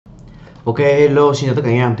Ok, hello, xin chào tất cả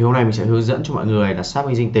anh em. Thì hôm nay mình sẽ hướng dẫn cho mọi người là xác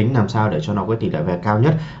minh danh tính làm sao để cho nó có tỷ lệ về cao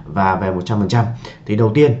nhất và về 100%. Thì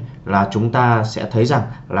đầu tiên là chúng ta sẽ thấy rằng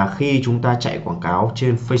là khi chúng ta chạy quảng cáo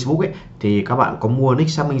trên Facebook ấy, thì các bạn có mua nick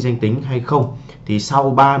xác minh danh tính hay không, thì sau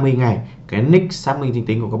 30 ngày cái nick xác minh danh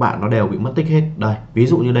tính của các bạn nó đều bị mất tích hết. Đây, ví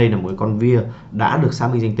dụ như đây là một con via đã được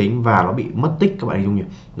xác minh danh tính và nó bị mất tích, các bạn hình dung nhỉ?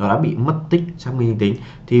 Nó đã bị mất tích xác minh danh tính.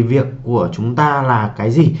 Thì việc của chúng ta là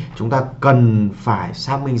cái gì? Chúng ta cần phải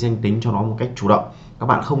xác minh danh tính cho nó một cách chủ động. Các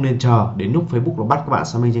bạn không nên chờ đến lúc Facebook nó bắt các bạn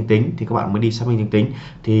xác minh danh tính thì các bạn mới đi xác minh danh tính.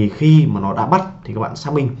 Thì khi mà nó đã bắt thì các bạn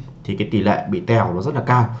xác minh thì cái tỷ lệ bị tèo nó rất là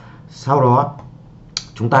cao. Sau đó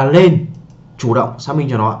chúng ta lên chủ động xác minh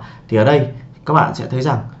cho nó. Thì ở đây các bạn sẽ thấy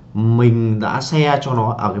rằng mình đã share cho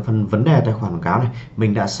nó ở cái phần vấn đề tài khoản quảng cáo này,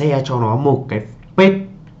 mình đã share cho nó một cái page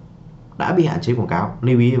đã bị hạn chế quảng cáo.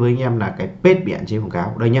 Lưu ý với anh em là cái page bị hạn chế quảng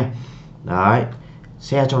cáo đây nhá. Đấy,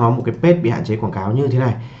 share cho nó một cái page bị hạn chế quảng cáo như thế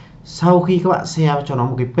này. Sau khi các bạn share cho nó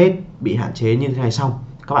một cái page bị hạn chế như thế này xong,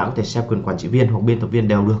 các bạn có thể share quyền quản trị viên hoặc biên tập viên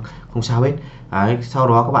đều được, không sao hết. Đấy, sau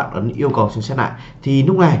đó các bạn ấn yêu cầu xem xét lại thì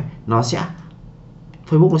lúc này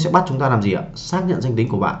Facebook nó sẽ bắt chúng ta làm gì ạ? Xác nhận danh tính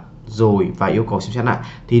của bạn rồi và yêu cầu xem xét lại.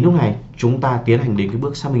 Thì lúc này chúng ta tiến hành đến cái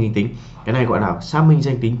bước xác minh danh tính. Cái này gọi là xác minh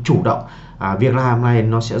danh tính chủ động. Việc làm này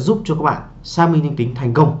nó sẽ giúp cho các bạn xác minh danh tính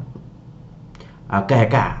thành công. Kể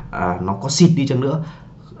cả nó có xịt đi chăng nữa.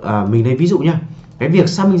 Mình lấy ví dụ nhá. Cái việc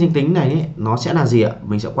xác minh danh tính này ấy, nó sẽ là gì ạ?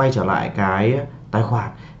 Mình sẽ quay trở lại cái tài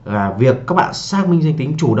khoản. Việc các bạn xác minh danh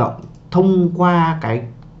tính chủ động thông qua cái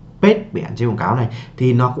page bị hạn chế quảng cáo này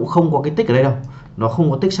thì nó cũng không có cái tích ở đây đâu. Nó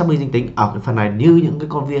không có tích xác minh danh tính ở cái phần này như những cái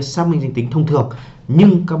con via xác minh danh tính thông thường,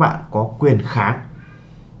 nhưng các bạn có quyền kháng.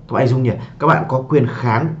 Các bạn dùng nhỉ? Các bạn có quyền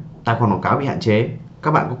kháng tài khoản quảng cáo bị hạn chế,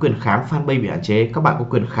 các bạn có quyền kháng fanpage bị hạn chế, các bạn có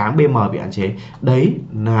quyền kháng BM bị hạn chế. Đấy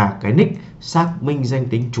là cái nick xác minh danh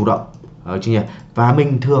tính chủ động. Chưa nhỉ? Và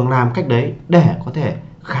mình thường làm cách đấy để có thể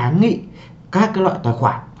kháng nghị các cái loại tài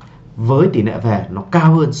khoản với tỷ lệ về nó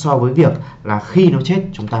cao hơn so với việc là khi nó chết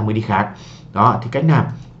chúng ta mới đi kháng. Đó, thì cách làm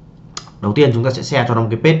đầu tiên chúng ta sẽ share cho nó một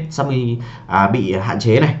cái page xác minh bị hạn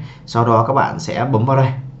chế này. Sau đó các bạn sẽ bấm vào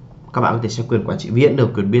đây. Các bạn có thể xem quyền quản trị viên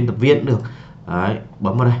được, quyền biên tập viên được. Đấy,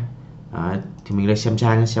 bấm vào đây. Đấy, thì mình đây xem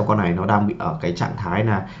trang, xem con này nó đang bị ở cái trạng thái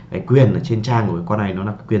là cái quyền ở trên trang của con này nó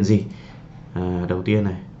là quyền gì. Đầu tiên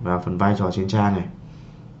này, vào phần vai trò trên trang này.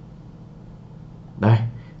 Đây,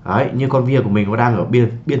 đấy, như con via của mình nó đang ở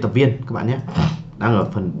biên tập viên các bạn nhé, đang ở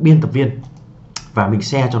phần biên tập viên và mình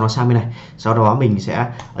share cho nó sang bên này. Sau đó mình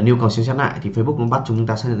sẽ ấn yêu cầu xem xét lại thì Facebook nó bắt chúng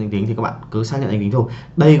ta xác nhận danh tính thì các bạn cứ xác nhận danh tính thôi.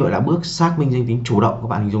 Đây gọi là bước xác minh danh tính chủ động, các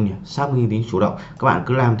bạn hình dung nhỉ? Xác minh danh tính chủ động, các bạn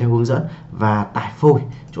cứ làm theo hướng dẫn và tải phôi.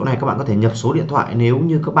 Chỗ này các bạn có thể nhập số điện thoại nếu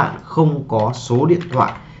như các bạn không có số điện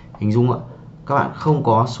thoại, hình dung ạ. Các bạn không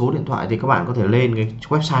có số điện thoại thì các bạn có thể lên cái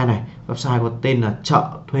website này. Website có tên là chợ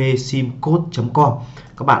thuê sim code.com.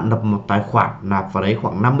 Các bạn lập một tài khoản, nạp vào đấy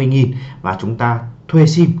khoảng 50.000 và chúng ta thuê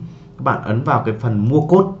sim. Các bạn ấn vào cái phần mua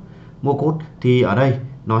code thì ở đây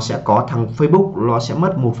nó sẽ có thằng Facebook nó sẽ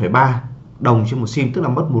mất 1,3 đồng trên một sim, tức là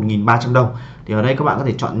mất 1.300 đồng. Thì ở đây các bạn có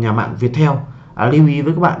thể chọn nhà mạng Viettel. Lưu ý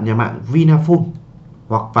với các bạn, nhà mạng Vinaphone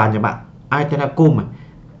hoặc và nhà mạng iTelecom này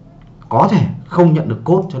có thể không nhận được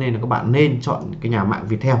code, cho nên là các bạn nên chọn cái nhà mạng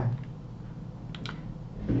Viettel.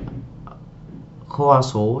 Kho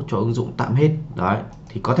số cho ứng dụng tạm hết. Đấy,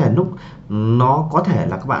 thì có thể lúc nó có thể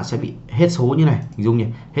là các bạn sẽ bị hết số như này, hình dung nhỉ,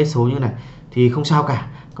 hết số như này thì không sao cả.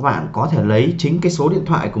 Các bạn có thể lấy chính cái số điện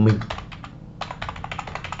thoại của mình,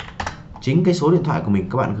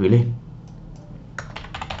 các bạn gửi lên.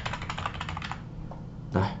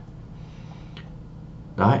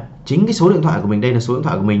 Đấy, chính cái số điện thoại của mình, đây là số điện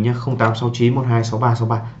thoại của mình nhé, 0869126363.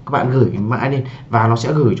 Các bạn gửi mãi lên và nó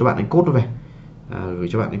sẽ gửi cho bạn cái code về. Gửi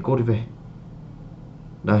cho bạn cái code về.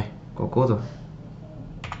 Đây, có code rồi.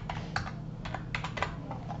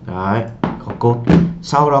 Đấy, có code.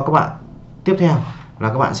 Sau đó các bạn tiếp theo là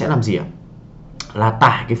các bạn sẽ làm gì ạ? Là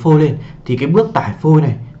tải cái phôi lên. Thì cái bước tải phôi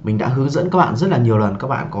này mình đã hướng dẫn các bạn rất là nhiều lần. Các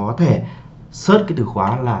bạn có thể search cái từ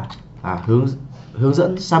khóa là hướng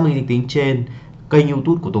dẫn xác minh danh tính trên kênh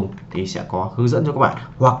YouTube của Tùng thì sẽ có hướng dẫn cho các bạn,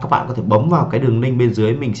 hoặc các bạn có thể bấm vào cái đường link bên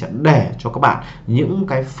dưới, mình sẽ để cho các bạn những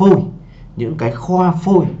cái phôi, những cái kho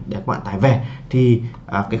phôi để các bạn tải về. Thì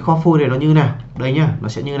cái kho phôi này nó như nào? Đây nhá, nó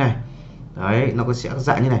sẽ như này. Đấy, nó sẽ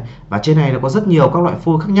dạng như này và trên này nó có rất nhiều các loại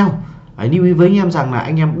phôi khác nhau. Lưu ý với anh em rằng là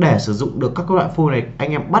anh em để sử dụng được các loại phôi này,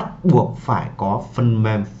 anh em bắt buộc phải có phần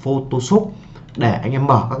mềm Photoshop để anh em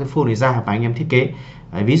mở các cái phôi này ra và anh em thiết kế.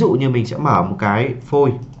 Ví dụ như mình sẽ mở một cái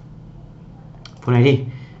phôi này đi,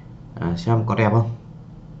 xem có đẹp không.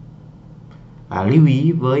 Lưu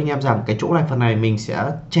ý với anh em rằng cái chỗ này, phần này mình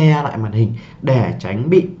sẽ che lại màn hình để tránh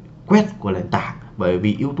bị quét của nền tảng. bởi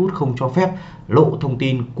vì YouTube không cho phép lộ thông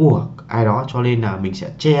tin của ai đó, cho nên là mình sẽ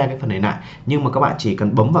che cái phần này lại. Nhưng mà các bạn chỉ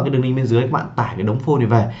cần bấm vào cái đường link bên dưới, các bạn tải cái đống phôi này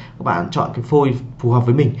về, các bạn chọn cái phôi phù hợp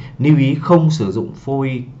với mình. Lưu ý không sử dụng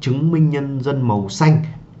phôi chứng minh nhân dân màu xanh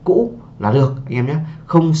cũ là được anh em nhé.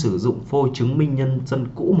 Không sử dụng phôi chứng minh nhân dân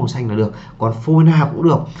cũ màu xanh là được. Còn phôi nào cũng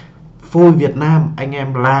được. Phôi Việt Nam anh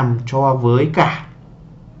em làm cho với cả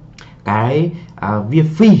cái via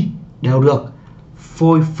phi đều được.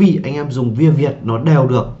 Phôi phi anh em dùng via Việt nó đều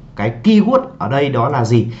được. Cái keyword ở đây đó là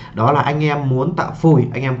gì? Đó là anh em muốn tạo phôi,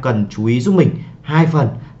 anh em cần chú ý giúp mình hai phần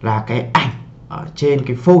là cái ảnh ở trên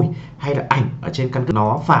cái phôi hay là ảnh ở trên căn cước.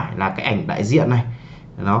 Nó phải là cái ảnh đại diện này.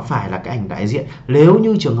 Nó phải là cái ảnh đại diện. Nếu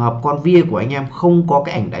như trường hợp con via của anh em không có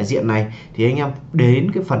cái ảnh đại diện này thì anh em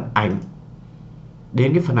đến cái phần ảnh.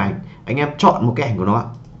 Đến cái phần ảnh, anh em chọn một cái ảnh của nó.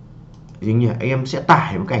 Anh em sẽ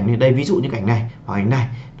tải một cái ảnh này, đây ví dụ như cái ảnh này hoặc ảnh này.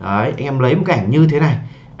 Đấy, anh em lấy một cái ảnh như thế này,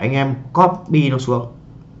 anh em copy nó xuống.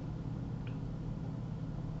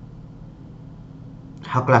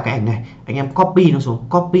 Hoặc là cái ảnh này, anh em copy nó xuống,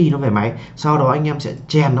 copy nó về máy. Sau đó anh em sẽ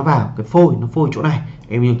chèn nó vào cái phôi, nó phôi chỗ này.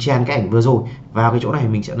 Em chèn cái ảnh vừa rồi vào cái chỗ này,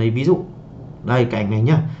 mình sẽ lấy ví dụ. Đây cái ảnh này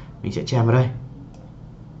nhá, mình sẽ chèn vào đây.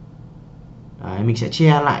 Đấy, mình sẽ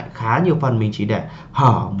che lại khá nhiều phần, mình chỉ để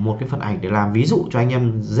hở một cái phần ảnh để làm ví dụ cho anh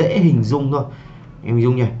em dễ hình dung thôi. Em hình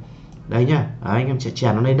dung nhỉ? Đấy nhá, đấy, anh em sẽ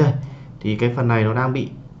chèn nó lên đây. Thì cái phần này nó đang bị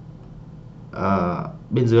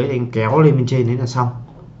bên dưới thì anh kéo lên bên trên, đấy là xong.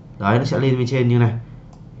 Đấy, nó sẽ lên bên trên như này.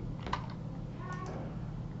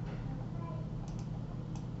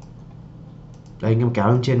 Đây, anh em kéo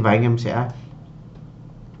lên trên và anh em sẽ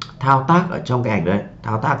thao tác ở trong cái ảnh đấy,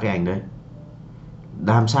 thao tác cái ảnh đấy.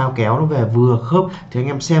 Làm sao kéo nó về vừa khớp thì anh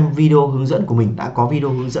em xem video hướng dẫn của mình, đã có video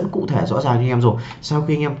hướng dẫn cụ thể rõ ràng cho anh em rồi. Sau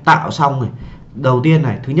khi anh em tạo xong này, đầu tiên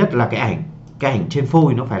này, thứ nhất là cái ảnh trên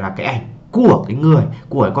phôi nó phải là cái ảnh của cái người,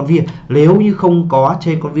 của cái con via. Nếu như không có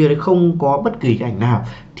trên con via đấy, không có bất kỳ cái ảnh nào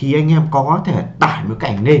thì anh em có thể tải một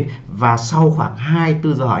cái ảnh lên và sau khoảng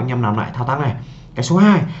 24 giờ anh em làm lại thao tác này. Cái số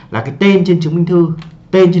 2 là cái tên trên chứng minh thư,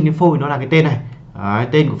 tên trên cái phôi nó là cái tên này. Đấy,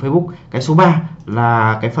 tên của Facebook. Cái số 3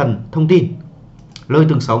 là cái phần thông tin nơi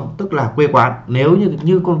từng sống, tức là quê quán. Nếu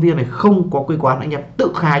như con via này không có quê quán, anh em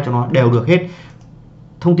tự khai cho nó đều được hết.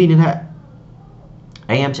 Thông tin liên hệ,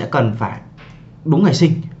 anh em sẽ cần phải đúng ngày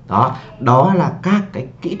sinh. Đó là các cái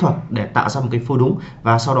kỹ thuật để tạo ra một cái phôi đúng.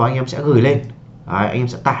 Và sau đó anh em sẽ gửi lên. Đấy, anh em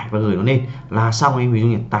sẽ tải và gửi nó lên là xong. Anh em ví dụ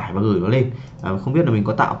như tải và gửi nó lên. Không biết là mình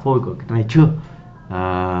có tạo phôi của cái này chưa?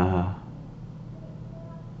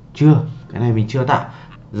 Chưa, cái này mình chưa tạo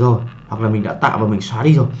rồi, hoặc là mình đã tạo và mình xóa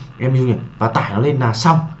đi rồi, em ví dụ như và tải nó lên là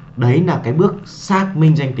xong. Đấy là cái bước xác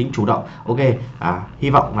minh danh tính chủ động. Ok, hy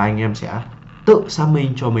vọng là anh em sẽ tự xác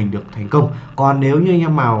minh cho mình được thành công. Còn nếu như anh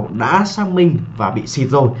em nào đã xác minh và bị xịt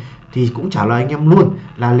rồi thì cũng trả lời anh em luôn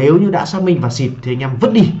là nếu như đã xác minh và xịt thì anh em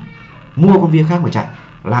vứt đi, mua con via khác mà chạy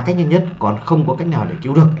là cách nhanh nhất, còn không có cách nào để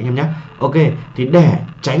cứu được anh em nhé. Ok, thì để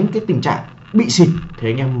tránh cái tình trạng bị xịt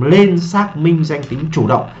thì anh em lên xác minh danh tính chủ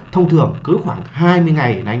động. Thông thường cứ khoảng 20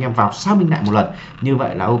 ngày là anh em vào xác minh lại một lần. Như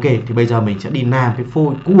vậy là ok. Thì bây giờ mình sẽ đi làm cái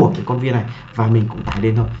phôi của cái con via này và mình cũng tải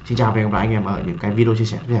lên thôi. Xin chào và hẹn gặp lại anh em ở những cái video chia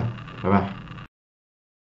sẻ tiếp theo. Bye bye.